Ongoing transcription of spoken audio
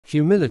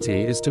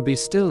Humility is to be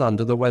still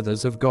under the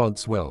weathers of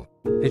God's will.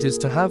 It is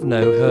to have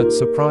no hurt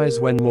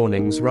surprise when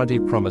morning's ruddy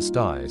promise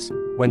dies,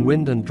 when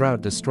wind and drought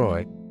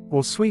destroy,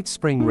 or sweet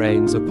spring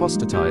rains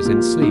apostatize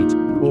in sleet,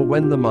 or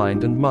when the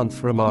mind and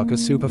month remark a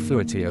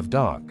superfluity of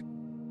dark.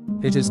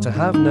 It is to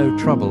have no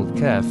troubled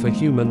care for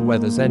human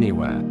weathers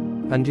anywhere,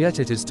 and yet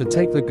it is to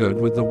take the good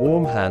with the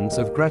warm hands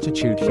of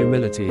gratitude.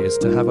 Humility is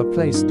to have a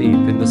place deep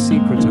in the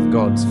secret of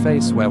God's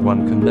face where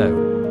one can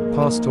know,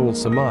 past all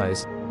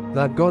surmise,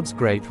 that God's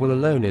great will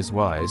alone is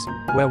wise,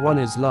 where one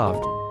is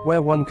loved,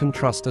 where one can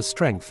trust a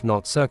strength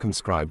not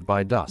circumscribed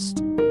by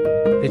dust.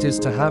 It is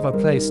to have a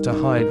place to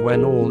hide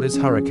when all is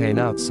hurricane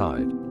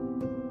outside.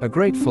 A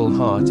grateful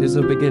heart is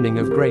a beginning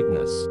of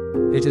greatness.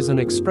 It is an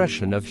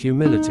expression of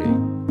humility.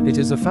 It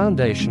is a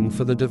foundation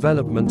for the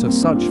development of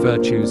such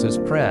virtues as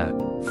prayer,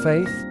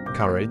 faith,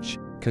 courage,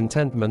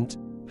 contentment,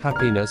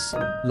 happiness,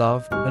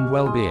 love, and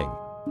well-being.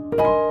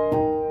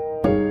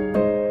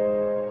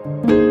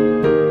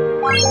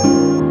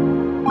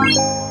 Thank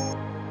you.